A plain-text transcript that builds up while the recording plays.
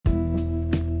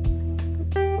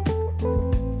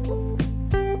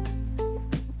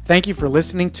Thank you for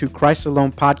listening to Christ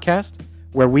Alone Podcast,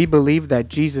 where we believe that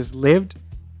Jesus lived,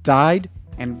 died,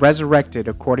 and resurrected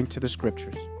according to the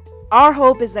Scriptures. Our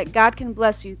hope is that God can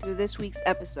bless you through this week's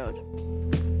episode.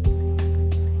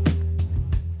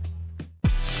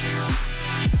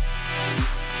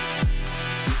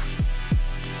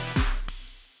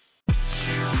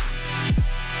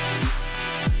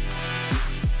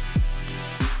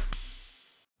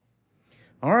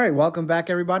 All right, welcome back,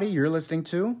 everybody. You're listening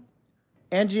to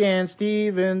Angie and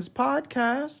Steven's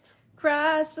podcast.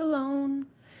 Christ Alone.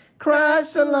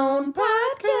 Christ Alone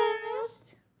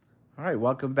Podcast. All right,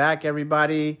 welcome back,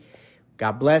 everybody.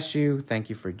 God bless you. Thank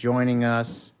you for joining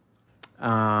us.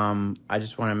 I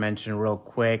just want to mention real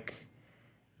quick,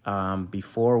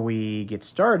 before we get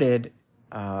started,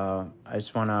 I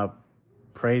just want to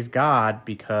praise God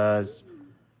because,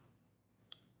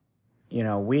 you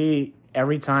know,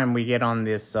 every time we get on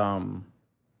this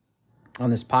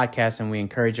podcast and we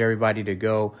encourage everybody to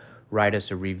go write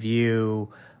us a review,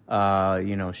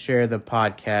 share the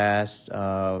podcast,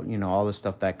 all the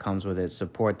stuff that comes with it,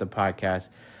 support the podcast.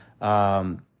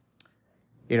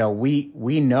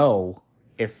 We know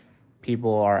if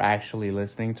people are actually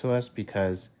listening to us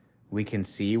because we can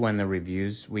see when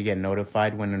we get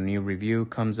notified when a new review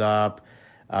comes up,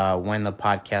 when the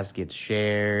podcast gets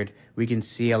shared. We can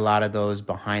see a lot of those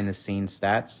behind the scenes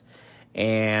stats.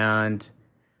 And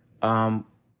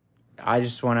I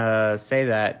just want to say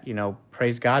that,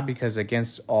 praise God, because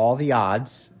against all the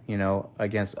odds,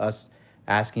 against us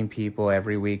asking people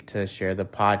every week to share the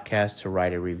podcast, to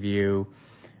write a review,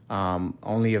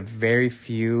 only a very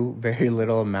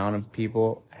little amount of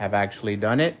people have actually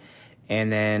done it.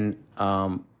 And then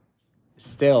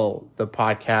still the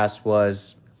podcast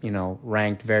was,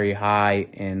 ranked very high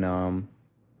in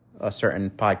a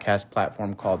certain podcast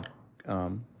platform called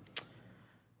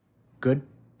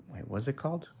what's it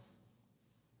called?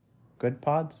 Good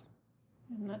Pods?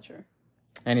 I'm not sure.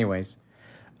 Anyways,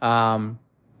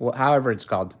 however it's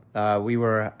called, we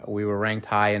were ranked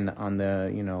high on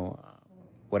the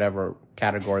whatever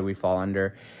category we fall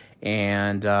under,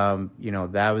 and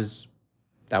that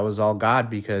was all God,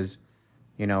 because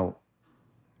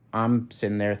I'm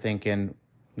sitting there thinking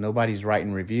nobody's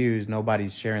writing reviews,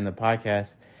 nobody's sharing the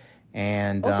podcast,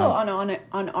 and also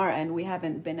on our end we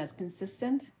haven't been as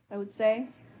consistent, I would say.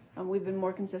 We've been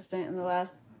more consistent in the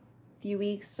last few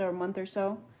weeks or month or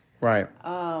so. Right.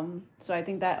 So I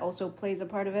think that also plays a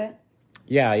part of it.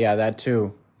 Yeah, that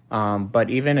too.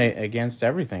 But even against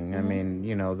everything, I mean,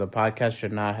 the podcast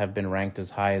should not have been ranked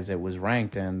as high as it was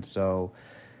ranked. And so,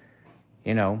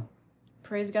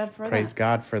 praise God for that. Praise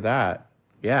God for that.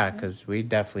 Yeah, because we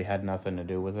definitely had nothing to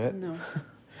do with it. No.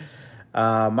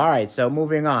 All right, so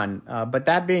moving on. But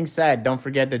that being said, don't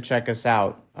forget to check us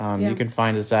out. You can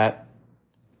find us at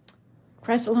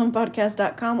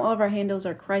ChristAlonePodcast.com. All of our handles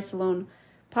are Christ Alone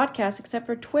Podcast, except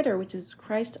for Twitter, which is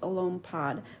Christ Alone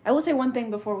Pod. I will say one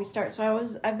thing before we start. So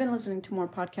I've been listening to more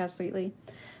podcasts lately,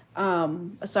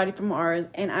 aside from ours,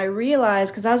 and I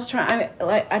realized, because I was trying,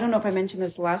 I don't know if I mentioned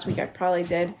this last week. I probably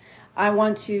did. I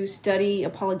want to study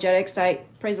apologetics.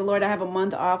 Praise the Lord, I have a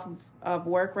month off of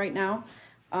work right now,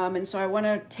 and so I want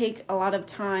to take a lot of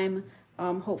time,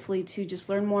 hopefully, to just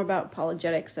learn more about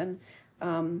apologetics, and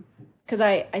because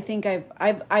I think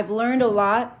I've learned a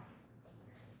lot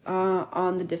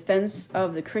on the defense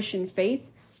of the Christian faith,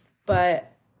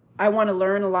 but I want to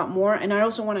learn a lot more, and I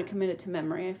also want to commit it to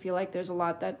memory. I feel like there's a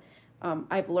lot that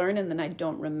I've learned and then I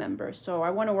don't remember, so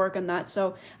I want to work on that.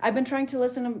 So I've been trying to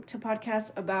listen to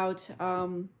podcasts about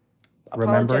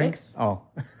apologetics. Oh.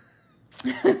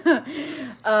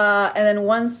 And then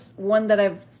one that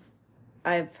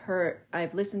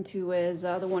I've listened to is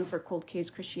the one for Cold Case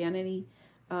Christianity,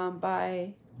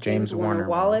 by James Warner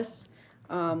Wallace.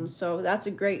 So that's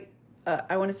a great,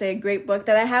 I want to say a great book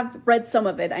that I have read some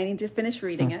of it. I need to finish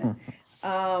reading it.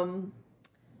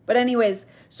 But anyways,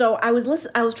 so I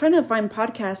was trying to find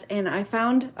podcasts, and I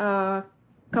found a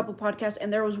couple podcasts,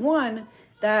 and there was one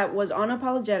that was on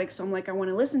apologetics. So I'm like, I want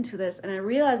to listen to this. And I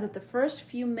realized that the first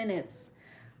few minutes,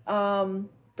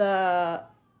 the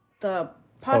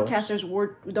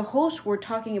hosts were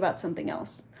talking about something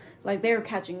else. Like, they were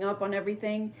catching up on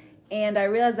everything. And I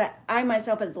realized that I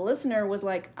myself as a listener was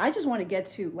like, I just want to get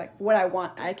to like what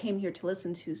I came here to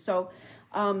listen to. So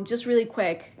just really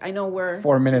quick, I know we're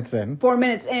 4 minutes in,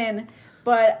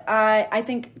 but I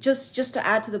think just to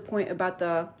add to the point about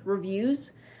the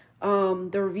reviews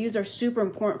are super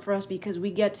important for us, because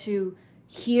we get to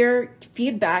hear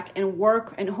feedback and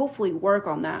hopefully work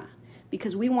on that,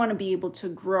 because we want to be able to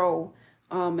grow.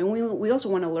 And we also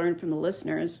want to learn from the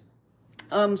listeners.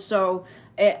 So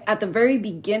At the very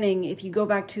beginning, if you go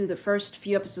back to the first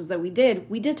few episodes that we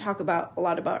did talk about a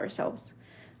lot about ourselves.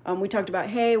 We talked about,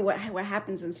 hey, what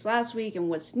happened since last week and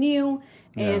what's new,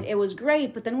 and it was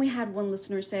great. But then we had one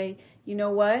listener say, you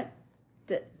know what?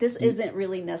 This isn't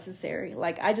really necessary.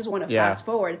 Like, I just want to fast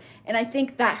forward. And I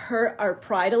think that hurt our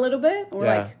pride a little bit. We're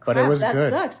like, crap, but it was that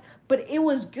good. Sucks. But it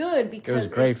was good because it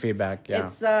was great feedback. Yeah,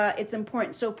 it's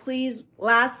important. So please,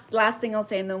 last thing I'll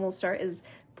say, and then we'll start, is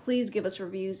please give us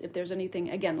reviews if there's anything.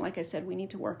 Again, like I said, we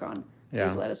need to work on.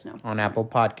 Please let us know on Apple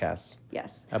Podcasts.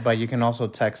 Yes, but you can also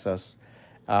text us,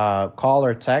 call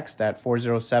or text at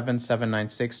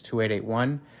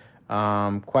 407-796-2881.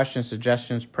 Questions,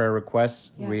 suggestions, prayer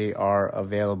requests, we are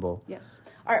available. Yes.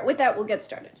 All right, with that, we'll get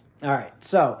started. All right.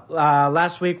 So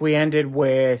last week we ended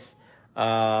with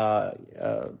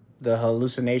the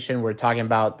hallucination. We're talking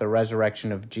about the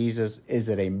resurrection of Jesus. Is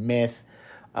it a myth?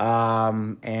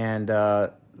 And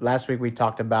last week we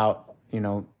talked about,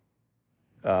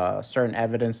 certain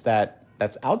evidence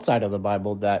that's outside of the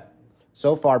Bible that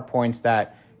so far points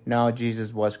that, no,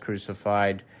 Jesus was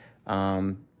crucified.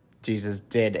 Jesus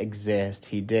did exist.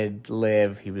 He did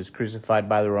live. He was crucified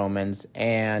by the Romans.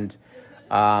 And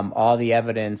all the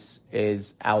evidence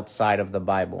is outside of the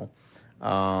Bible.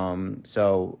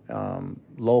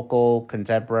 Local,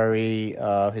 contemporary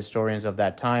historians of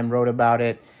that time wrote about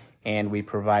it, and we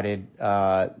provided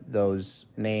those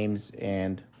names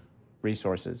and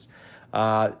resources.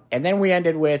 And then we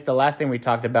ended with, the last thing we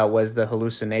talked about was the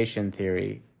hallucination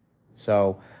theory.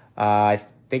 So I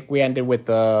think we ended with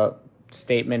the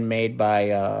statement made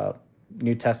by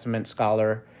New Testament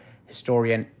scholar,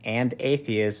 historian, and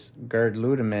atheist Gerd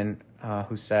Ludemann,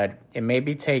 who said, "It may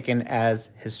be taken as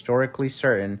historically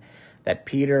certain that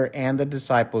Peter and the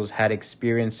disciples had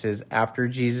experiences after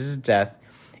Jesus' death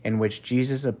in which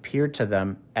Jesus appeared to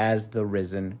them as the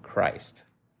risen Christ."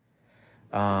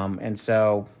 And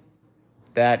so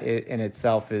that in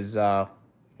itself is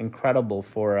incredible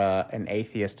for an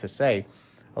atheist to say.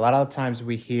 A lot of times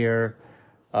we hear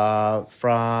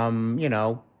from,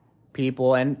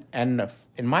 people, and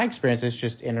in my experience, it's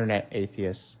just internet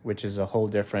atheists, which is a whole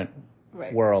different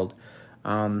world,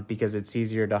 because it's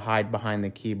easier to hide behind the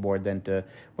keyboard than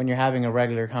when you're having a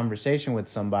regular conversation with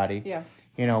somebody,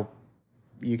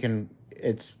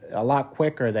 it's a lot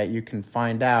quicker that you can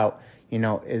find out,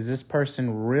 is this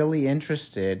person really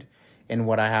interested in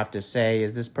what I have to say?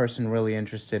 Is this person really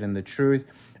interested in the truth?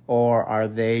 Or are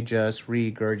they just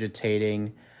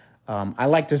regurgitating? I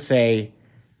like to say,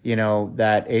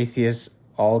 that atheists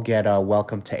all get a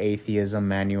welcome to atheism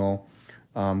manual,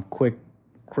 quick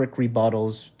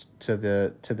rebuttals to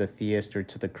the theist or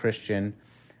to the Christian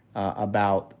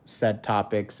about said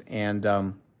topics, and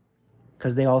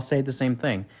because they all say the same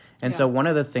thing. And so one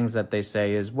of the things that they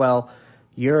say is, well,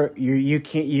 you're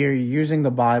using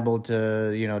the Bible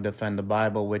to defend the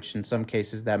Bible, which in some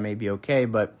cases that may be okay,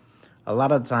 but a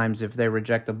lot of times if they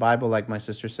reject the Bible, like my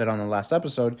sister said on the last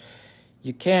episode,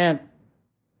 you can't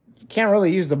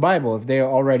really use the Bible if they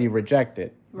already reject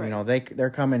it. Right. They're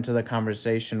coming to the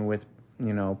conversation with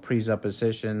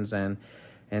presuppositions, and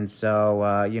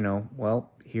so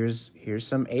well, here's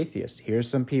some atheists. Here's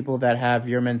some people that have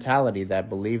your mentality, that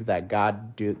believe that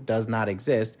God does not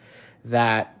exist,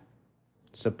 that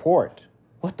support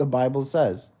what the Bible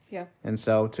says. Yeah. And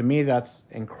so to me, that's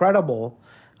incredible.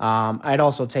 It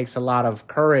also takes a lot of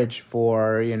courage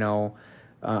for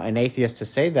an atheist to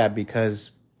say that,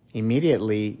 because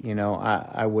immediately,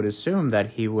 I would assume that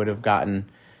he would have gotten,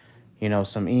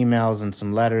 some emails and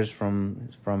some letters from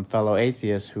fellow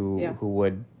atheists who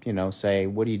would, say,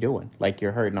 what are you doing? Like,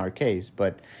 you're hurting our case.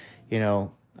 But,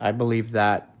 I believe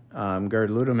that Gerd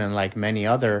Ludemann, like many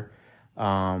other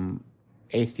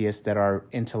atheists that are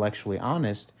intellectually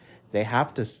honest, they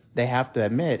have to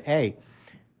admit, hey,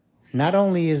 not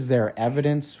only is there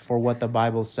evidence for what the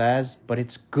Bible says, but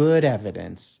it's good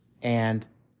evidence, and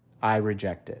I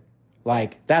reject it.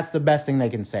 Like, that's the best thing they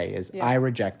can say is, I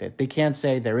reject it. They can't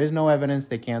say there is no evidence.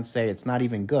 They can't say it's not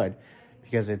even good,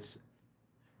 because it's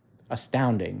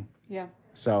astounding. Yeah.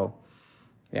 So,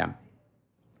 yeah.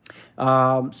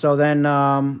 So then,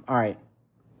 all right.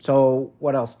 So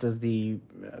what else does the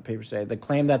paper say? The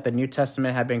claim that the New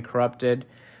Testament had been corrupted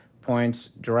points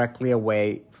directly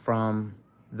away from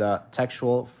the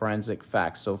textual forensic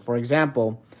facts. So, for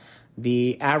example,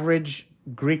 the average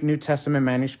Greek New Testament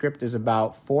manuscript is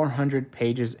about 400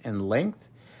 pages in length.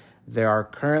 There are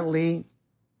currently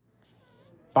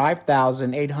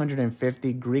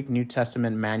 5,850 Greek New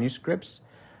Testament manuscripts,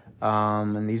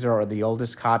 and these are the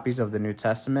oldest copies of the New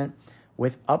Testament,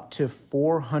 with up to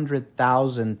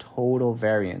 400,000 total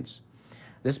variants.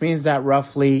 This means that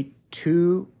roughly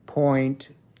 2.2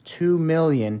 2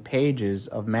 million pages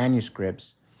of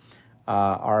manuscripts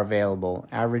are available,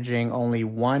 averaging only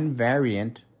one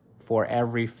variant for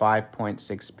every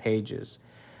 5.6 pages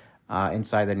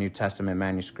inside the New Testament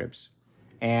manuscripts.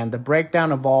 And the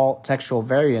breakdown of all textual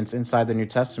variants inside the New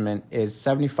Testament is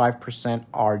 75%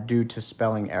 are due to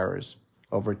spelling errors.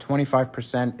 Over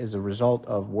 25% is a result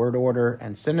of word order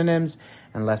and synonyms,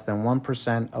 and less than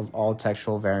 1% of all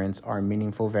textual variants are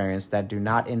meaningful variants that do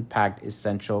not impact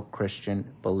essential Christian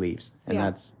beliefs. And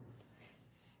that's...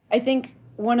 I think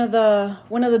one of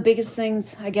the biggest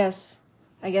things, I guess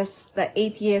that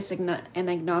atheists and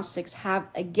agnostics have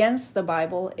against the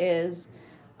Bible is,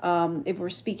 if we're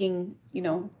speaking,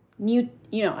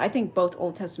 I think both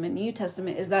Old Testament and New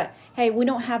Testament, is that, hey, we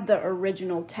don't have the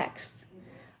original text.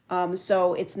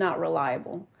 So it's not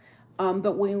reliable.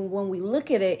 But when we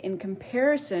look at it in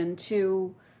comparison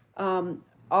to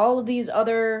all of these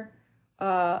other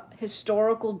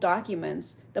historical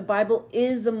documents, the Bible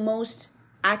is the most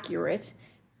accurate,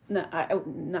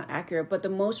 not accurate, but the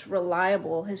most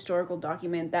reliable historical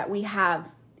document that we have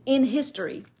in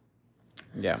history.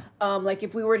 Yeah. Like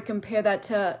if we were to compare that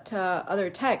to other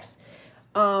texts.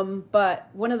 But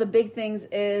one of the big things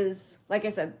is, like I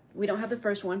said, we don't have the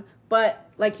first one. But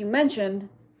like you mentioned,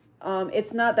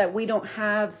 it's not that we don't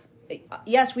have,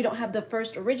 yes, we don't have the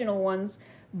first original ones,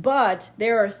 but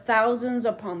there are thousands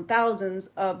upon thousands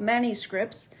of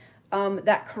manuscripts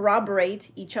that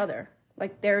corroborate each other.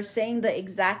 Like they're saying the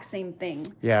exact same thing.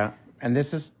 Yeah, and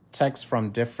this is text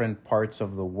from different parts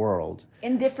of the world.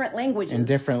 In different languages. In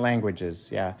different languages,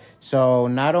 yeah. So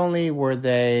not only were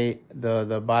they,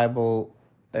 the Bible,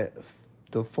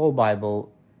 the full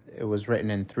Bible, it was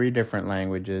written in 3 different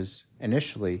languages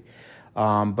initially,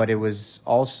 but it was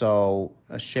also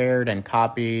shared and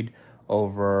copied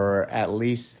over at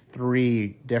least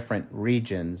 3 different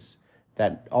regions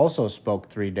that also spoke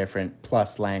 3 different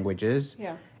plus languages.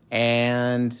 Yeah.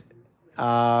 And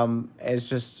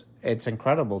it's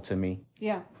incredible to me.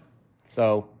 Yeah.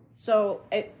 So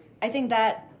I think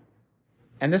that...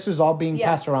 And this was all being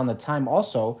passed around the time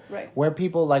also, right, where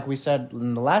people, like we said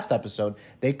in the last episode,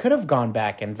 they could have gone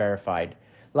back and verified.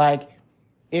 Like,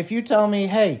 if you tell me,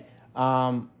 hey,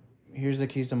 here's the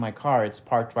keys to my car, it's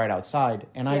parked right outside,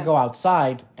 and I go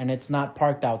outside and it's not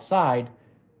parked outside,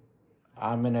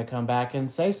 I'm going to come back and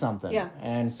say something. Yeah.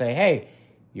 And say, hey,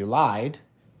 you lied.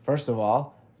 First of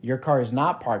all, your car is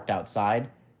not parked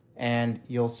outside. And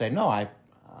you'll say, no,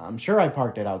 I'm sure I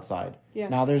parked it outside. Yeah.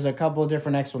 Now, there's a couple of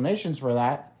different explanations for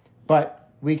that, but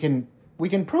we can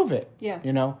prove it. Yeah.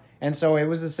 And so it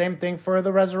was the same thing for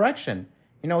the resurrection.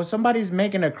 Somebody's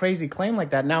making a crazy claim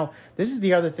like that. Now, this is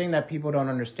the other thing that people don't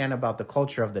understand about the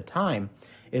culture of the time,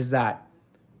 is that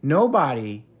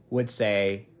nobody would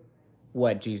say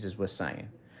what Jesus was saying,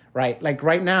 right? Like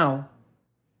right now,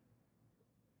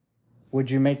 would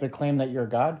you make the claim that you're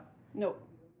God? No.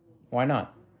 Why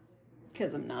not?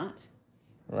 Because I'm not.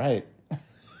 Right.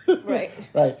 Right.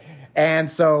 Right. And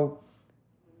so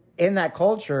in that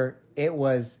culture, it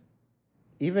was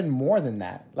even more than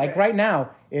that. Like right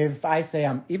now, if I said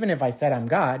I'm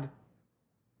God,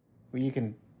 well, you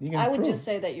can I would prove. just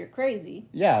say that you're crazy.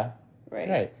 Yeah. Right.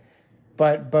 Right.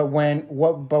 But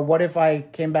what if I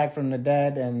came back from the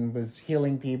dead and was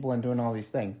healing people and doing all these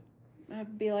things?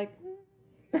 I'd be like,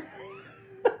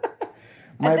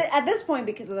 at this point,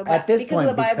 because of the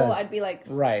Bible, I'd be like,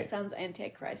 right, sounds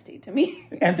anti-Christy to me.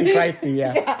 Anti-Christy,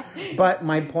 yeah. Yeah. But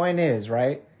my point is,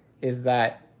 right, is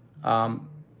that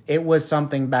it was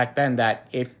something back then that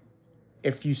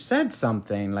if you said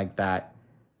something like that,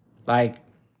 like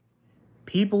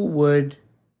people would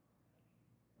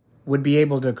be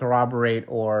able to corroborate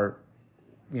or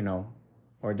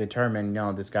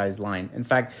determine, this guy's lying. In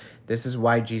fact, this is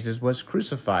why Jesus was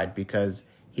crucified, because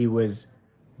he was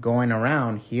going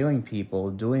around healing people,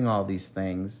 doing all these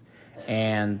things,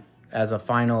 and as a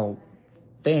final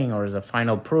thing, or as a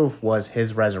final proof, was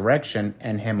his resurrection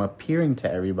and him appearing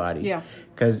to everybody. Yeah.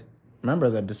 Because remember,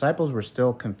 the disciples were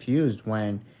still confused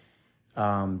when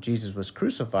Jesus was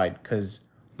crucified, because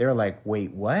they're like,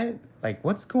 wait, what? Like,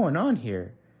 what's going on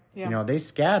here? Yeah. They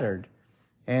scattered.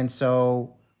 And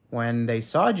so when they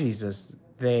saw Jesus,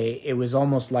 it was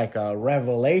almost like a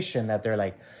revelation that they're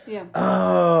like, yeah,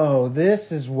 oh,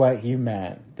 this is what you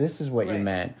meant. This is what you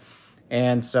meant.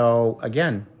 And so,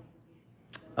 again,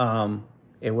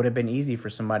 it would have been easy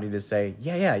for somebody to say,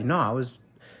 I was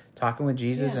talking with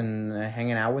Jesus and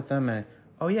hanging out with him, and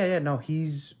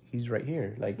he's right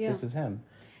here. Like, this is him.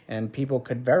 And people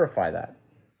could verify that.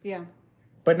 Yeah.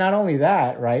 But not only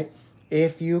that, right?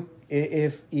 If you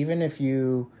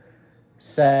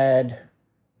said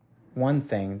one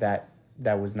thing that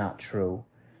was not true,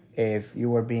 if you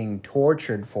were being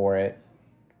tortured for it,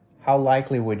 how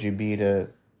likely would you be to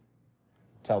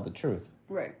tell the truth?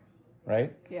 Right.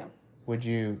 Right? Yeah. Would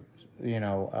you,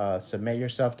 submit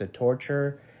yourself to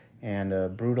torture and a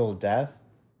brutal death?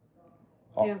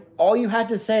 All you had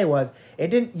to say was, you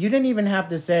didn't even have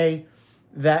to say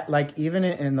that, like, even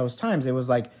in those times, it was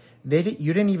like,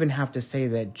 you didn't even have to say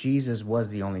that Jesus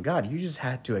was the only God. You just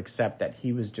had to accept that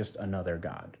he was just another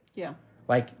God. Yeah.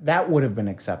 Like, that would have been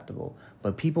acceptable.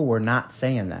 But people were not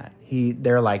saying that.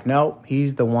 They're like, no,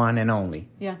 he's the one and only.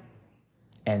 Yeah.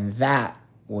 And that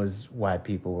was why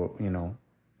people,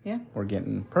 were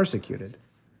getting persecuted.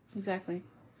 Exactly.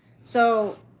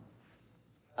 So,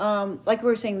 like we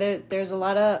were saying,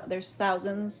 there's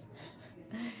thousands.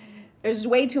 There's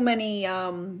way too many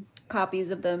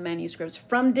copies of the manuscripts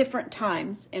from different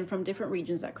times and from different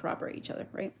regions that corroborate each other,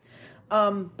 right?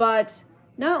 But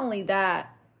not only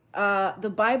that,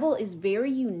 the Bible is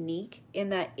very unique in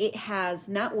that it has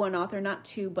not one author, not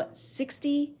two, but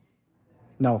 40.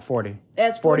 It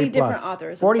has 40 different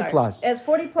authors. 40 plus. It has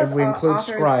 40 plus if we include authors.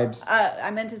 Scribes. I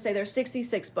meant to say there's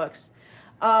 66 books.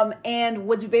 And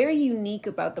what's very unique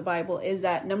about the Bible is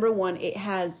that, number one,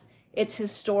 it's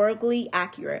historically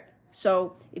accurate.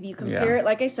 So if you compare it,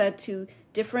 like I said, to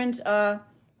different,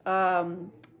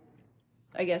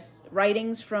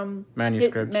 writings from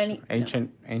manuscripts,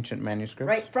 ancient manuscripts,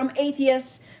 right? From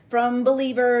atheists, from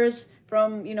believers,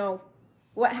 from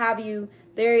what have you.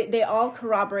 They all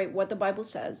corroborate what the Bible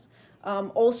says.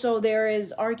 Also, there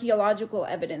is archaeological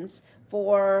evidence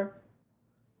for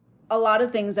a lot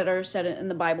of things that are said in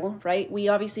the Bible, right? We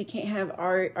obviously can't have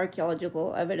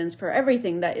archaeological evidence for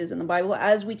everything that is in the Bible,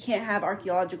 as we can't have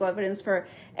archaeological evidence for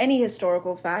any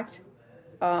historical fact.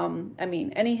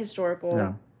 Any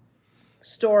historical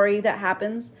story that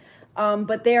happens.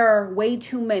 But there are way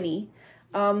too many.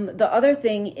 The other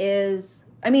thing is,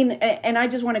 and I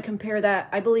just want to compare that.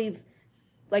 I believe,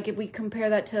 like, if we compare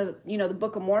that to, the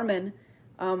Book of Mormon,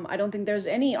 I don't think there's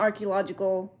any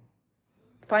archaeological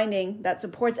finding that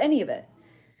supports any of it.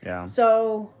 Yeah.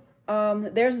 So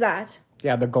there's that.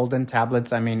 Yeah, the golden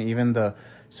tablets. Even the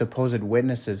supposed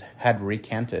witnesses had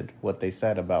recanted what they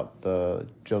said about the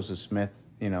Joseph Smith,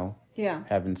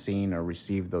 having seen or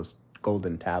received those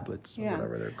golden tablets, or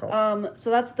whatever they're called.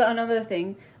 So that's another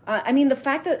thing. The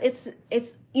fact that it's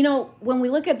when we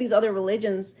look at these other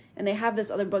religions and they have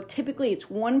this other book, typically it's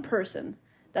one person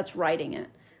that's writing it.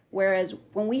 Whereas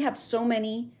when we have so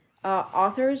many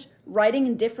authors writing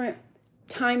in different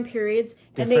time periods,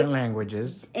 different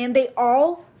languages, and they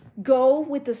all go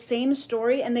with the same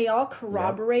story and they all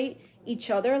corroborate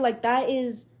each other, like that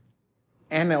is,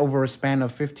 and over a span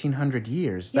of 1,500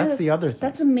 years. That's the other thing.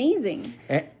 That's amazing.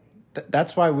 And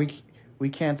that's why we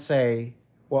can't say,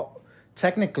 well,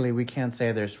 technically we can't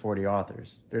say there's 40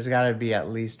 authors. There's got to be at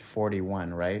least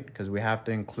 41, right? Because we have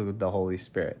to include the Holy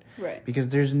Spirit. Right. Because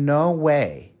there's no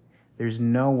way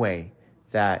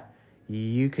that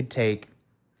you could take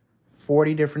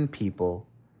 40 different people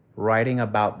writing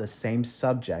about the same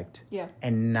subject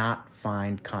and not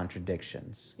find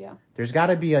contradictions. Yeah. There's got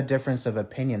to be a difference of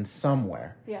opinion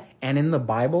somewhere. Yeah. And in the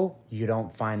Bible, you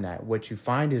don't find that. What you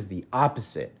find is the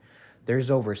opposite. There's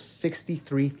over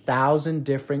 63,000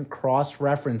 different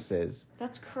cross-references.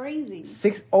 That's crazy.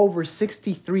 Over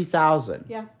 63,000.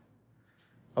 Yeah.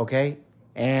 Okay?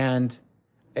 And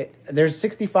there's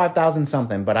 65,000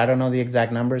 something, but I don't know the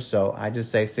exact numbers, so I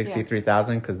just say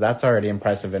 63,000 because that's already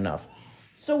impressive enough.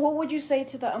 So what would you say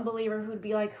to the unbeliever who'd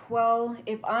be like, well,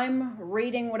 if I'm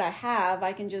reading what I have,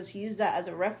 I can just use that as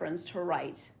a reference to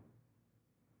write.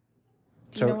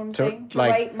 Do you know what I'm saying? To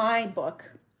write my book.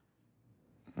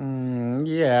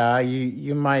 Yeah,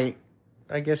 you might,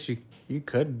 I guess you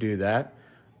could do that.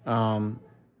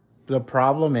 The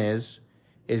problem is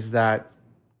that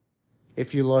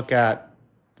if you look at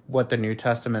what the New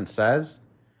Testament says,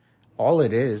 all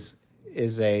it is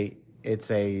it's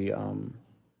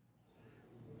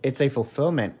a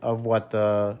fulfillment of what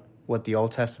the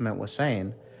Old Testament was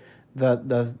saying.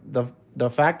 The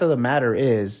fact of the matter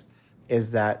is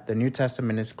that the New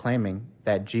Testament is claiming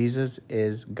that Jesus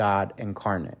is God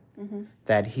incarnate,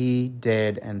 that he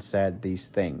did and said these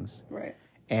things. Right.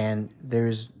 And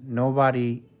there's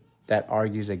nobody that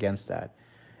argues against that.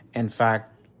 In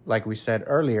fact, like we said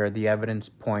earlier, the evidence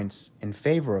points in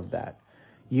favor of that.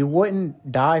 You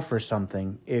wouldn't die for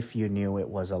something if you knew it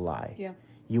was a lie. Yeah.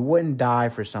 You wouldn't die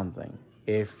for something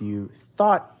if you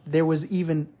thought there was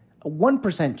even a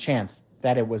 1% chance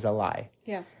that it was a lie.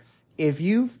 Yeah. If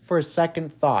you for a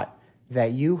second thought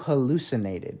that you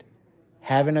hallucinated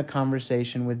having a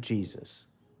conversation with Jesus,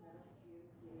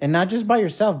 and not just by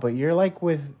yourself, but you're like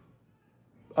with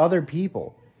other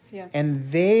people, yeah, and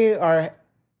they are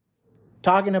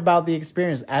talking about the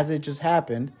experience as it just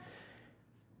happened,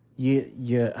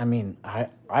 I mean,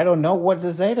 I don't know what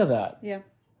to say to that. Yeah.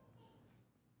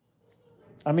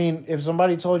 I mean, if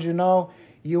somebody told you, no,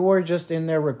 you were just in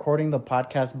there recording the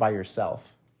podcast by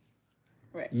yourself.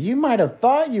 Right. You might have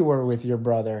thought you were with your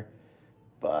brother,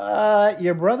 but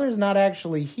your brother's not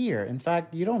actually here. In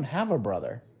fact, you don't have a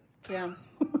brother. Yeah.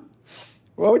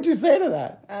 What would you say to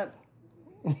that?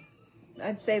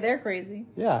 I'd say they're crazy.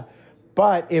 Yeah.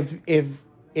 But if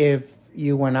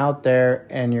you went out there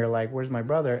and you're like, where's my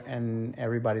brother? And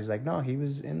everybody's like, no, he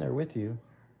was in there with you.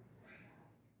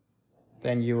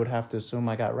 Then you would have to assume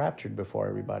I got raptured before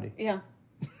everybody. Yeah.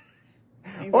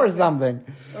 Exactly. Or something.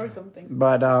 Or something.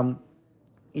 But,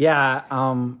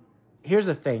 here's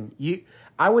the thing.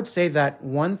 I would say that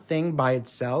one thing by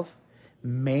itself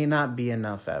may not be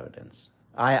enough evidence.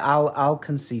 I'll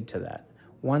concede to that.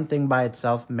 One thing by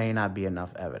itself may not be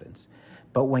enough evidence.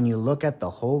 But when you look at the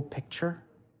whole picture,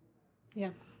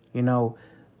 yeah,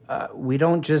 we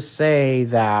don't just say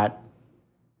that,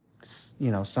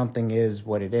 something is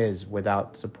what it is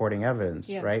without supporting evidence,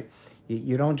 right?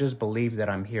 You don't just believe that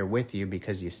I'm here with you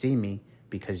because you see me,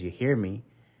 because you hear me.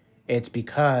 It's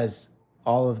because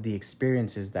all of the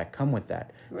experiences that come with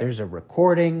that. Right. There's a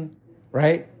recording,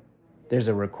 right? There's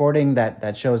a recording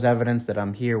that shows evidence that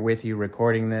I'm here with you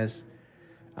recording this.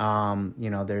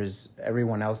 There's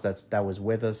everyone else that was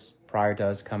with us prior to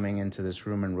us coming into this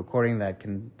room and recording that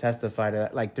can testify to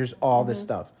that. Like, there's all this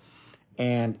stuff.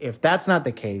 And if that's not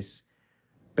the case,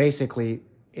 basically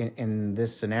in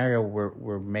this scenario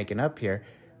we're making up here,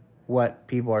 what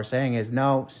people are saying is,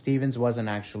 no, Stevens wasn't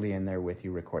actually in there with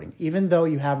you recording. Even though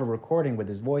you have a recording with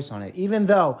his voice on it, even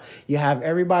though you have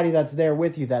everybody that's there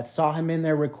with you that saw him in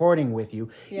there recording with you,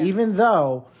 even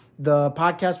though the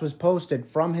podcast was posted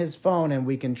from his phone and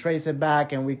we can trace it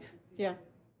back and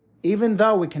even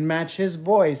though we can match his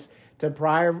voice to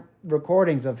prior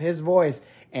recordings of his voice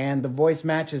and the voice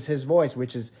matches his voice,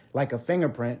 which is like a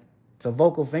fingerprint, it's a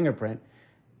vocal fingerprint,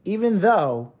 even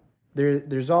though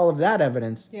there's all of that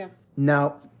evidence,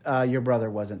 no, your brother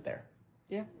wasn't there.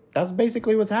 Yeah. That's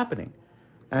basically what's happening.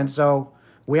 And so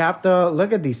we have to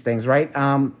look at these things, right?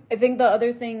 I think the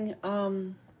other thing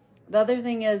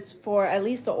is for at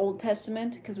least the Old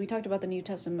Testament, because we talked about the New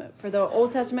Testament. For the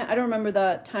Old Testament, I don't remember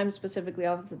the time specifically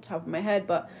off the top of my head,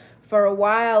 but for a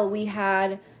while we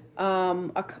had,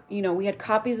 we had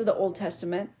copies of the Old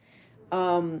Testament.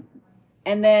 And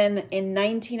then in the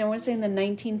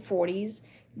 1940s,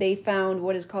 they found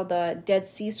what is called the Dead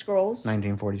Sea Scrolls.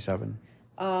 1947.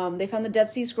 They found the Dead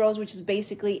Sea Scrolls, which is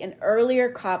basically an earlier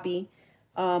copy,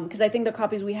 because I think the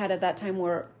copies we had at that time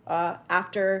were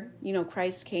after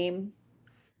Christ came.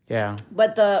 Yeah.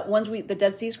 But the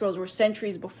Dead Sea Scrolls were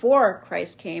centuries before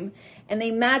Christ came, and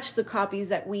they matched the copies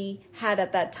that we had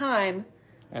at that time.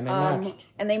 And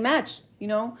they matched.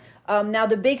 Now the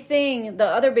other big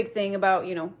thing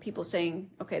about, people saying,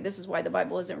 okay, this is why the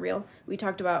Bible isn't real. We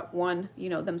talked about one,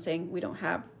 them saying we don't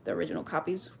have the original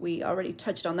copies. We already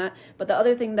touched on that. But the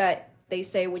other thing that they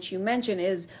say, which you mentioned,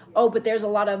 is, but there's a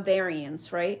lot of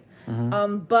variants, right?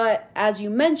 Mm-hmm. But as you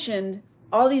mentioned,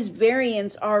 all these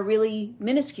variants are really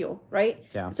minuscule, right?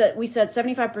 Yeah. We said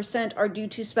 75% are due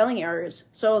to spelling errors.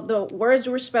 So the words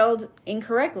were spelled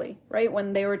incorrectly, right,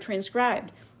 when they were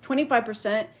transcribed.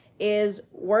 25% is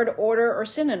word order or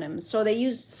synonyms. So they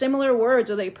use similar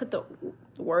words or they put the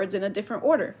words in a different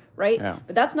order, right? Yeah.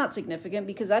 But that's not significant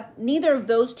because neither of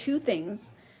those two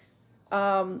things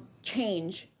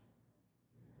change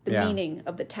the meaning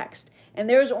of the text. And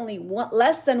there's only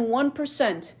less than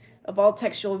 1% of all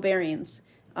textual variants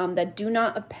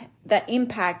that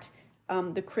impact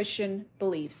the Christian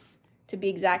beliefs. To be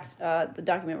exact, the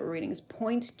document we're reading is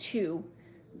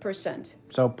 0.2%.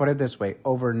 So put it this way,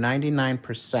 over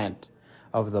 99%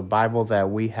 of the Bible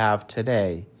that we have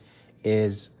today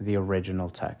is the original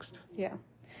text. Yeah.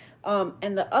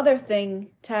 And the other thing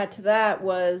to add to that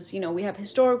was, we have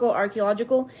historical,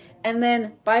 archaeological, and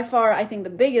then by far, I think the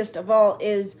biggest of all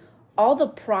is all the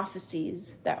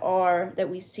prophecies that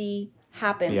we see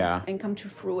happen and come to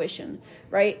fruition,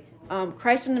 right?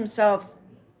 Christ in himself,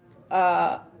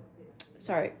 cumplió.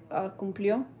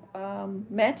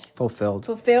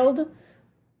 Fulfilled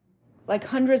like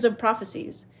hundreds of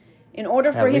prophecies. In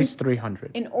order for at least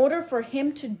 300. In order for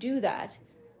him to do that,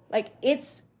 like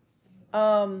it's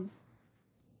not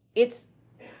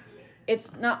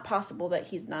possible that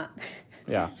he's not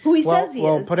who he says he is.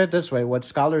 Well, put it this way, what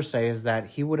scholars say is that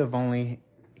he would only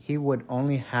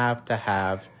have to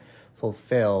have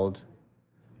fulfilled,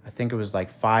 I think it was like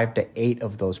 5 to 8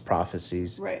 of those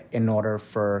prophecies, right, in order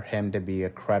for him to be a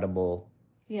credible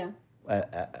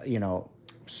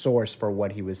source for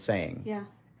what he was saying. Yeah.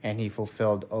 and he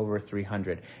fulfilled over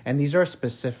 300. And these are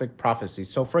specific prophecies.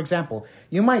 So, for example,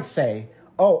 you might say,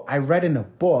 oh, I read in a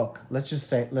book, let's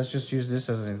just use this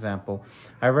as an example.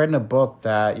 I read in a book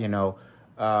that,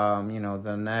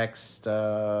 the next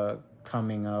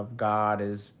coming of God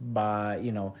is by,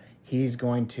 he's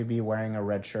going to be wearing a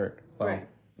red shirt. Well, right.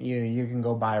 You can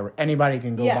go buy, anybody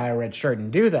can go buy a red shirt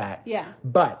and do that. Yeah.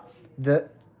 But the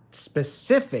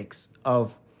specifics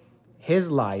of his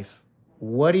life,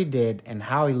 what he did and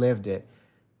how he lived it,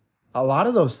 a lot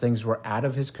of those things were out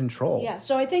of his control. Yeah.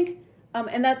 So I think,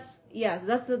 and that's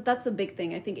the big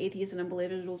thing. I think atheists and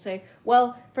unbelievers will say,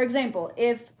 well, for example,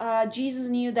 if Jesus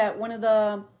knew that one of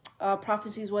the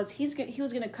prophecies was he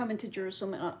was going to come into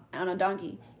Jerusalem on a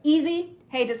donkey. Easy.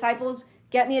 Hey, disciples,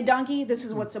 get me a donkey. This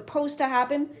is what's supposed to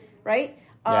happen, right?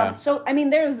 So, I mean,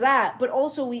 there's that. But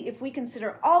also, if we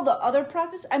consider all the other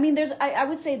prophecies, I mean, I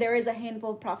would say there is a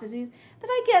handful of prophecies that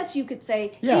I guess you could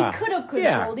say he could have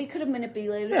controlled, he could have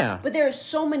manipulated. Yeah. But there are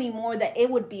so many more that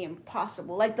it would be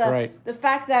impossible. Like the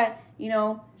fact that,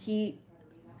 he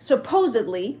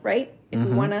supposedly, right, if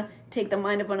we want to take the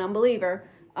mind of an unbeliever,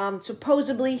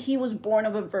 supposedly he was born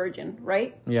of a virgin,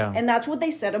 right? Yeah. And that's what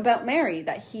they said about Mary,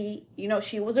 that she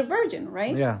was a virgin,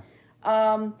 right? Yeah.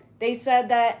 They said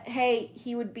that, hey,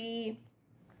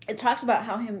 it talks about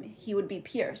how he would be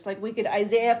pierced. Like we could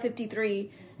Isaiah 53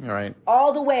 right,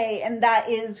 all the way, and that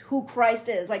is who Christ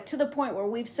is. Like to the point where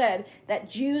we've said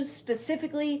that Jews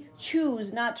specifically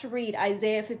choose not to read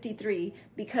Isaiah 53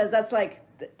 because that's like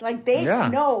they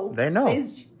know. They know.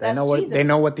 They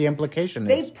know what the implication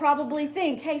is. They probably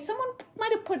think, hey, someone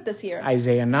might have put this here.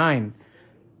 Isaiah 9.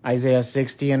 Isaiah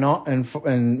 60 and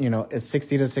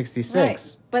 60 to 66.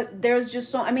 Right. But there's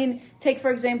just take for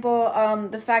example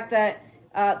the fact that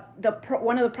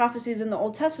one of the prophecies in the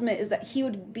Old Testament is that he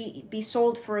would be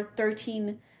sold for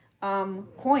 13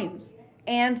 coins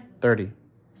and 30.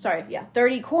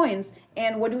 30 coins.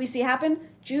 And what do we see happen?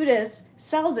 Judas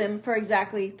sells him for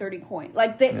exactly 30 coins.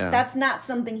 Like that's not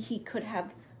something he could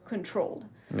have controlled.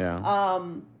 Yeah.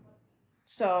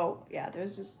 So yeah,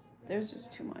 there's just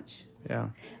too much. Yeah.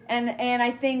 And I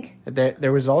think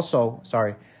there was also,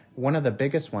 one of the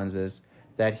biggest ones is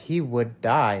that he would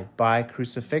die by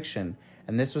crucifixion.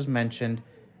 And this was mentioned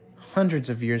hundreds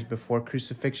of years before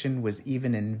crucifixion was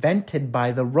even invented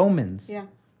by the Romans. Yeah.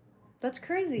 That's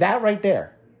crazy. That right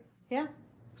there. Yeah.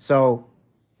 So,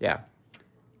 yeah.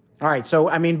 All right. So,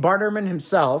 Bart Ehrman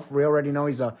himself, we already know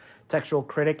he's a textual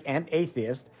critic and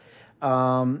atheist.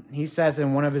 He says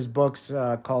in one of his books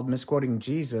called Misquoting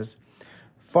Jesus,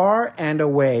 far and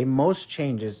away, most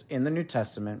changes in the New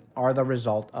Testament are the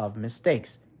result of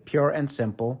mistakes, pure and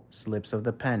simple slips of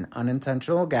the pen,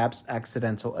 unintentional gaps,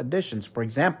 accidental additions. For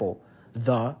example,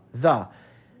 the.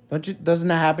 Doesn't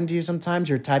that happen to you sometimes?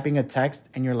 You're typing a text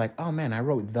and you're like, oh man, I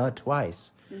wrote the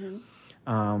twice.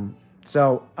 Mm-hmm.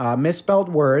 So misspelled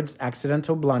words,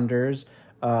 accidental blunders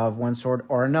of one sort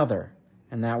or another.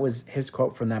 And that was his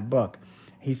quote from that book.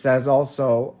 He says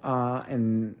also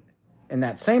in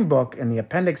that same book, in the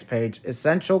appendix page,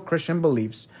 essential Christian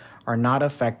beliefs are not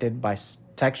affected by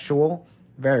textual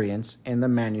variants in the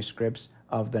manuscripts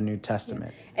of the New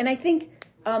Testament. And I think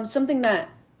something that,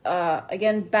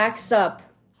 again, backs up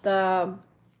the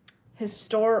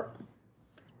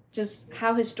just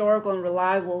how historical and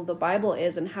reliable the Bible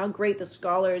is and how great the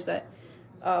scholars that,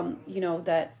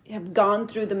 that have gone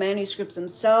through the manuscripts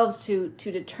themselves to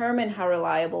determine how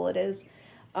reliable it is.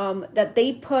 That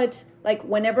they put, like,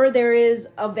 whenever there is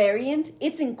a variant,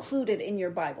 it's included in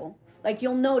your Bible. Like,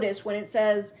 you'll notice when it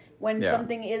says, when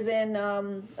something is in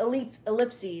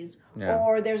ellipses,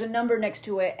 or there's a number next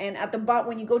to it, and at the bottom,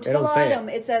 when you go to the bottom,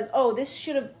 it says, oh, this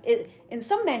should have, in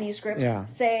some manuscripts,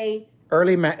 say...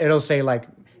 It'll say, like,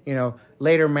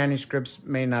 later manuscripts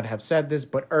may not have said this,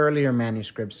 but earlier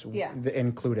manuscripts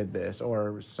included this,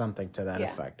 or something to that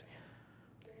effect.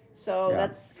 So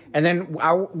that's... And then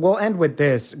we'll end with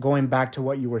this, going back to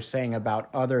what you were saying about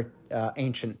other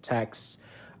ancient texts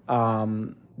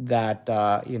that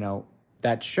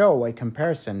show a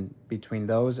comparison between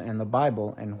those and the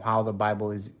Bible, and how the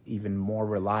Bible is even more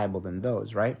reliable than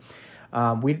those, right?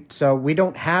 We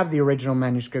don't have the original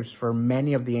manuscripts for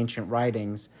many of the ancient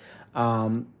writings,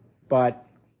 but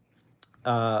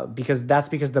because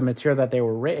the material that they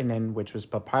were written in, which was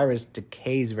papyrus,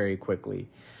 decays very quickly.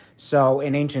 So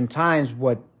in ancient times,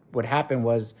 what happened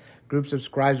was groups of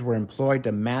scribes were employed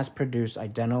to mass produce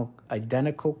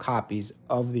identical copies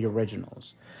of the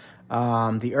originals.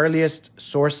 The earliest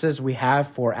sources we have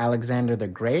for Alexander the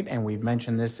Great, and we've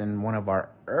mentioned this in one of our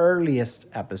earliest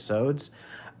episodes,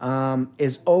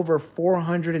 is over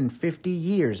 450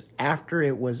 years after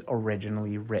it was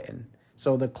originally written.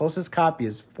 So the closest copy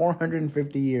is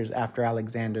 450 years after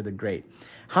Alexander the Great.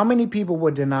 How many people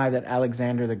would deny that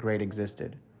Alexander the Great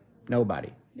existed?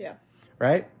 Nobody. Yeah.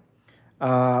 Right?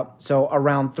 So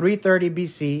around 330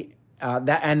 BC,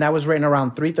 that was written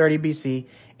around 330 BC,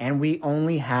 and we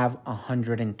only have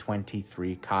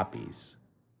 123 copies.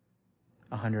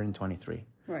 123.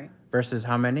 Right. Versus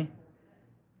how many?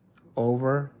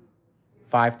 Over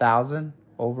 5,000?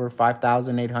 Over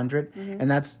 5,800? Mm-hmm.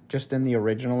 And that's just in the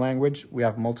original language. We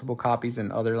have multiple copies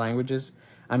in other languages.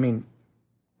 I mean,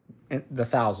 the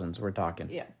thousands we're talking.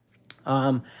 Yeah.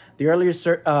 The earliest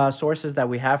sources that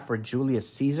we have for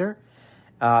Julius Caesar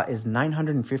is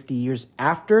 950 years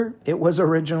after it was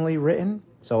originally written,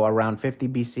 so around 50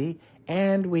 BC,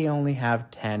 and we only have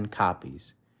 10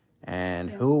 copies. And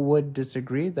who would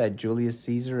disagree that Julius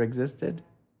Caesar existed?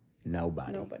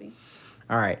 Nobody.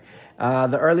 All right.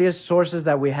 The earliest sources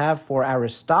that we have for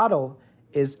Aristotle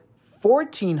is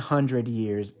 1,400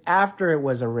 years after it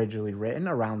was originally written,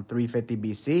 around 350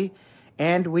 BC,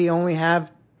 and we only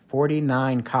have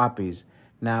 49 copies.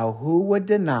 Now, who would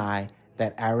deny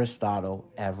that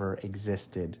Aristotle ever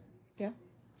existed? Yeah,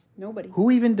 nobody.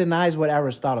 Who even denies what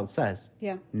Aristotle says?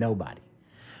 Yeah. Nobody.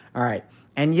 All right.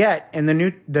 And yet, in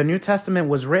the New Testament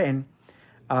was written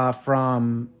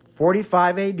from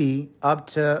 45 AD up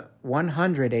to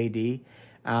 100 AD.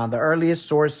 The earliest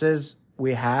sources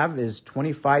we have is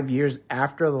 25 years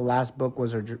after the last book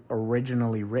was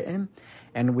originally written.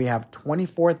 And we have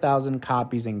 24,000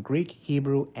 copies in Greek,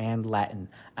 Hebrew, and Latin,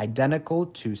 identical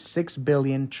to 6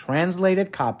 billion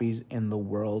translated copies in the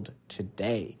world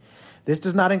today. This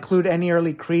does not include any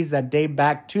early creeds that date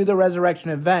back to the resurrection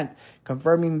event,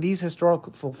 confirming these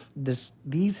historical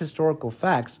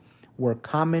facts were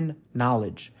common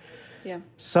knowledge. Yeah.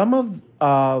 Some of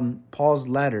Paul's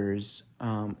letters,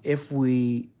 if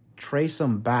we trace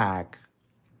them back,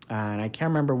 and I can't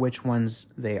remember which ones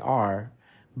they are,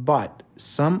 but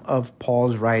some of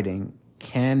Paul's writing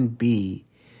can be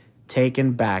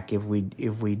taken back if we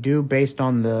do, based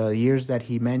on the years that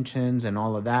he mentions and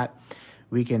all of that.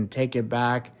 We can take it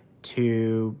back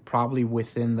to probably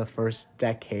within the first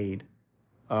decade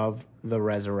of the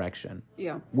resurrection.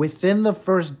 Yeah. Within the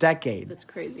first decade. That's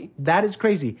crazy. That is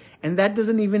crazy. And that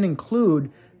doesn't even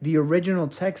include the original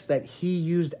text that he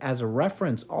used as a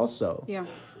reference also. Yeah.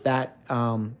 That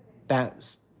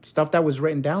stuff that was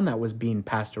written down that was being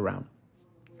passed around.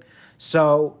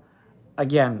 So,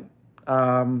 again,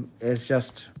 it's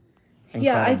just incredible.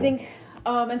 Yeah, I think...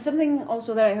 and something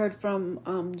also that I heard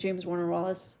from James Warner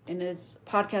Wallace in his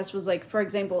podcast was like, for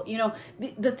example,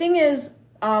 the thing is,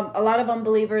 a lot of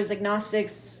unbelievers,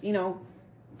 agnostics,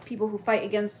 people who fight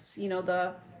against,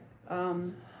 the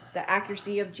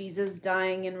accuracy of Jesus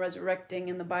dying and resurrecting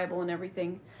in the Bible and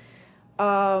everything,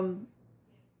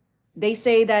 they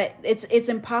say that it's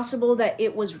impossible that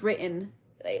it was written.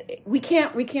 We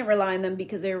can't rely on them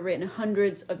because they were written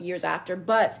hundreds of years after.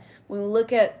 But when we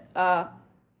look at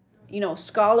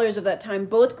scholars of that time,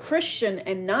 both Christian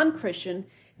and non-Christian,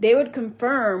 they would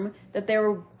confirm that they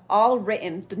were all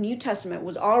written, the New Testament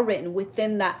was all written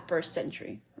within that first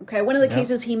century. Okay, one of the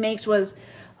cases he makes was,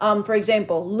 for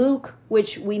example, Luke,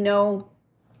 which we know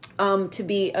to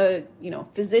be a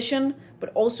physician,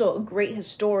 but also a great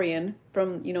historian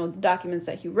from the documents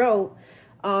that he wrote.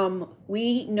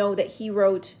 We know that he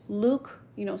wrote Luke.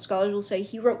 Scholars will say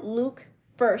he wrote Luke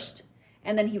first,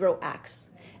 and then he wrote Acts.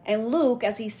 And Luke,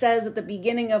 as he says at the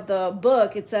beginning of the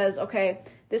book, it says, okay,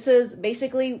 this is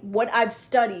basically what I've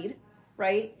studied,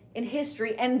 right, in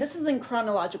history, and this is in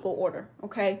chronological order,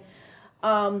 okay?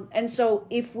 And so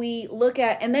if we look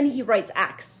at, and then he writes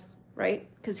Acts, right?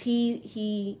 Because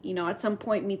he at some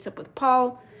point meets up with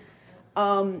Paul,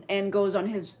 and goes on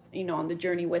his, on the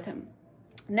journey with him.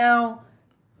 Now,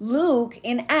 Luke,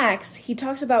 in Acts, he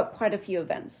talks about quite a few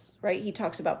events, right? He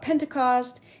talks about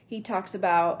Pentecost. He talks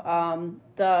about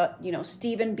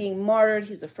Stephen being martyred.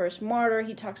 He's the first martyr.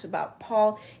 He talks about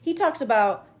Paul. He talks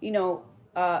about,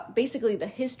 basically the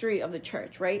history of the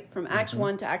church, right? From Acts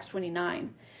 1 to Acts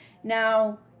 29.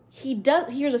 Now,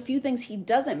 here's a few things he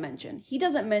doesn't mention. He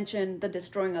doesn't mention the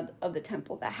destroying of the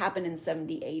temple that happened in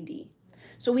 70 AD.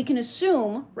 So we can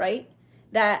assume, right,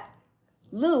 that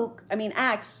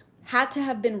Acts had to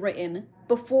have been written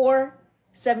before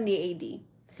 70 AD.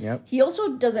 Yep. He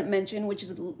also doesn't mention, which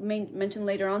is mentioned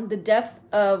later on, the death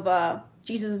of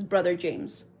Jesus' brother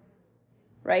James,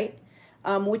 right?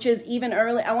 Which is even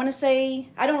early. I want to say,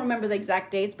 I don't remember the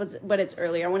exact dates, but it's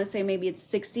earlier. I want to say maybe it's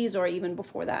 60s or even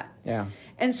before that. Yeah.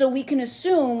 And so we can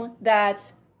assume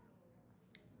that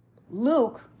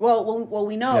Luke, well,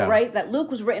 we know, right, that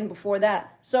Luke was written before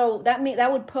that. So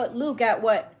that would put Luke at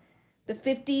what? The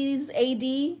 50s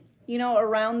AD?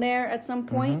 around there at some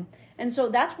point. And so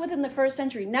that's within the first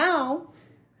century. Now,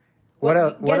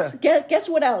 guess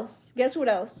what else? Guess what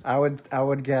else? I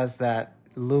would guess that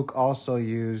Luke also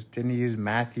didn't he use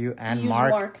Matthew and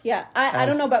Mark? Yeah. I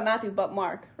don't know about Matthew, but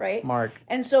Mark, right? Mark.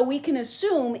 And so we can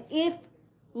assume if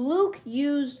Luke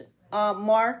used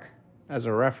Mark as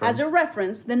a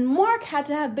reference, then Mark had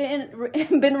to have been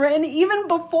written even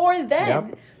before then.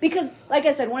 Yep. Because, like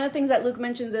I said, one of the things that Luke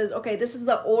mentions is, okay, this is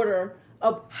the order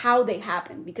of how they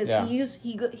happen. Because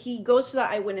he goes to the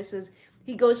eyewitnesses,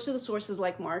 he goes to the sources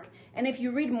like Mark. And if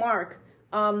you read Mark,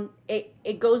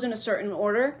 it goes in a certain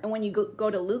order. And when you go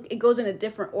to Luke, it goes in a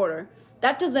different order.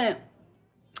 That doesn't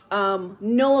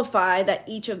nullify that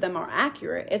each of them are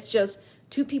accurate. It's just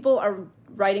two people are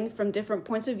writing from different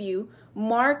points of view.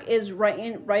 Mark is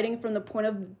writing from the point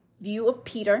of view of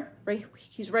Peter, right?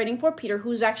 He's writing for Peter,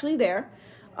 who's actually there,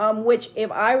 which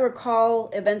if I recall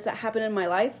events that happened in my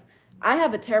life, I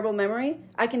have a terrible memory.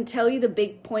 I can tell you the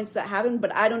big points that happened,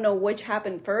 but I don't know which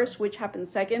happened first, which happened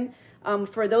second,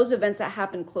 for those events that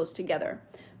happened close together.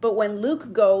 But when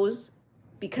Luke goes,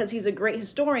 because he's a great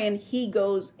historian, he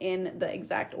goes in the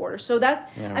exact order. So that,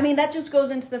 that just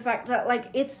goes into the fact that,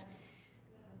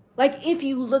 if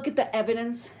you look at the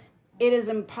evidence, it is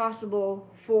not probable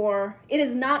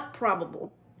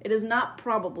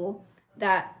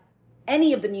that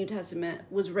any of the New Testament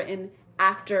was written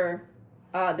after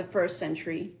the first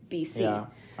century BC.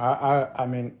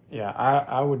 Yeah,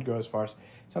 I would go as far as,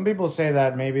 some people say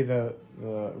that maybe the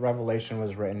Revelation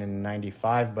was written in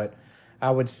 95, but I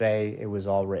would say it was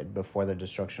all written before the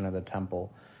destruction of the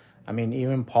temple. I mean,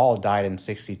 even Paul died in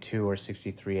 62 or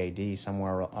 63 AD,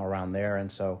 somewhere around there,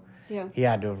 and so he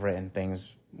had to have written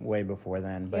things way before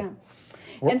then. But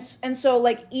and so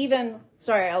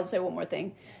sorry, I'll say one more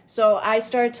thing. So I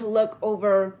started to look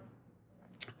over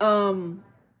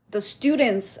the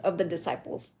students of the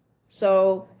disciples.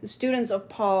 So the students of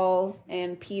Paul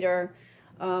and Peter,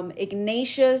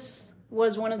 Ignatius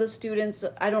was one of the students.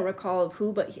 I don't recall of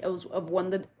who, but it was of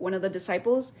one of the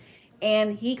disciples,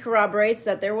 and he corroborates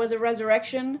that there was a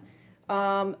resurrection.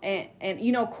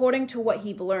 And according to what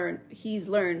he's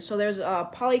learned. So there's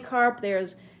Polycarp,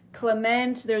 there's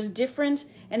Clement, there's different,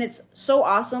 and it's so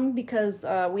awesome because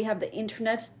we have the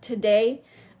internet today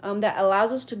that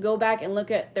allows us to go back and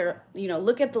look at the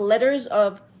letters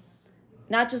of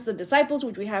not just the disciples,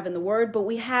 which we have in the Word, but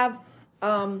we have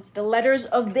the letters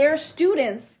of their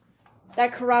students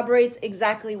that corroborates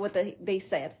exactly what they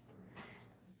said.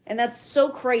 And that's so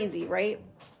crazy, right?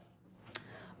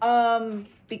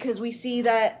 Because we see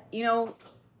that,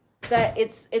 that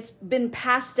it's been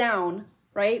passed down,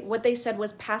 right? What they said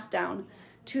was passed down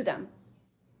to them.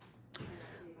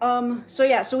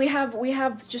 So we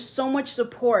have just so much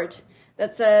support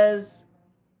that says,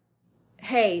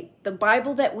 hey, the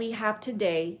Bible that we have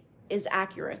today is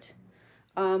accurate.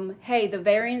 Hey, the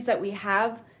variants that we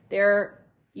have, they're,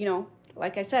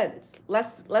 like I said, it's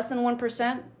less than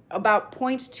 1%, about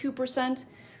 0.2%,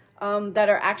 that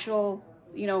are actual,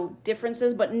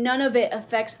 differences, but none of it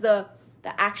affects the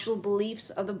actual beliefs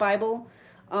of the Bible.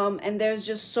 And there's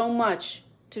just so much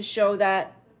to show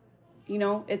that,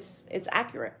 it's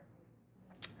accurate.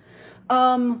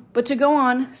 But to go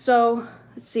on, so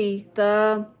let's see,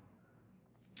 the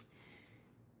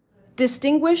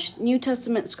distinguished New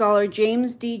Testament scholar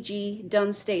James D.G.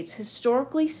 Dunn states,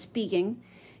 historically speaking,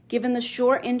 given the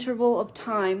short interval of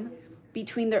time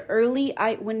between the early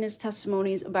eyewitness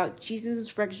testimonies about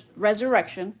Jesus'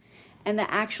 resurrection and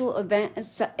the actual event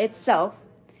itself,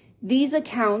 these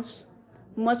accounts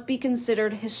must be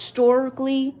considered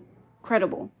historically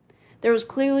credible. There was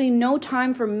clearly no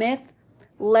time for myth,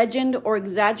 legend, or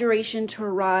exaggeration to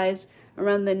arise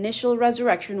around the initial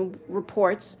resurrection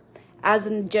reports, as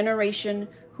in a generation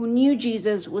who knew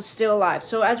Jesus was still alive.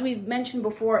 So as we've mentioned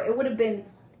before, it would have been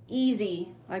easy,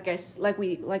 like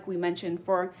we mentioned,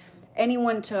 for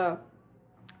anyone to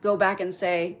go back and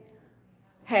say,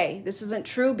 hey, this isn't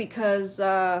true because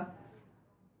I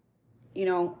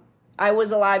was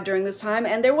alive during this time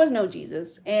and there was no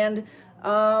Jesus. And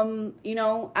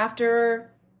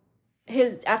after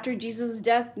Jesus'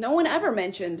 death, no one ever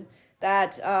mentioned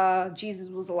that Jesus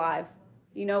was alive.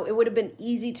 It would have been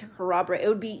easy to corroborate. It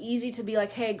would be easy to be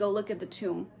like, hey, go look at the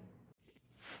tomb.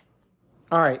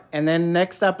 All right. And then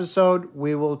next episode,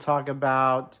 we will talk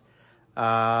about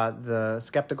the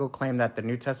skeptical claim that the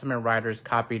New Testament writers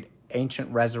copied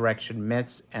ancient resurrection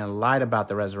myths and lied about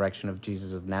the resurrection of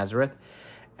Jesus of Nazareth.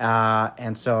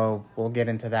 And so we'll get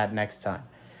into that next time.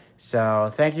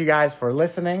 So thank you guys for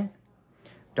listening.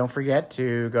 Don't forget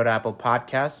to go to Apple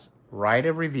Podcasts, write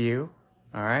a review.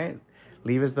 All right.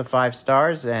 Leave us the 5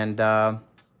 stars and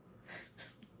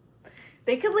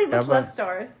They could leave us love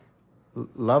stars.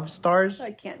 Love stars?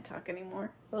 I can't talk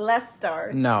anymore. Less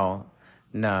stars. No.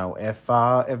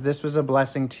 If this was a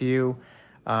blessing to you,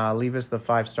 leave us the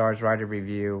 5 stars, write a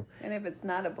review. And if it's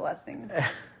not a blessing.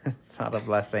 It's not a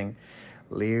blessing.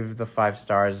 Leave the 5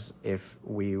 stars if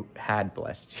we had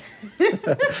blessed you.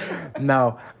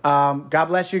 No. God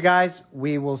bless you guys.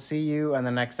 We will see you in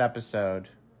the next episode.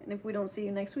 And if we don't see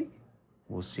you next week?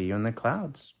 We'll see you in the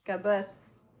clouds. God bless.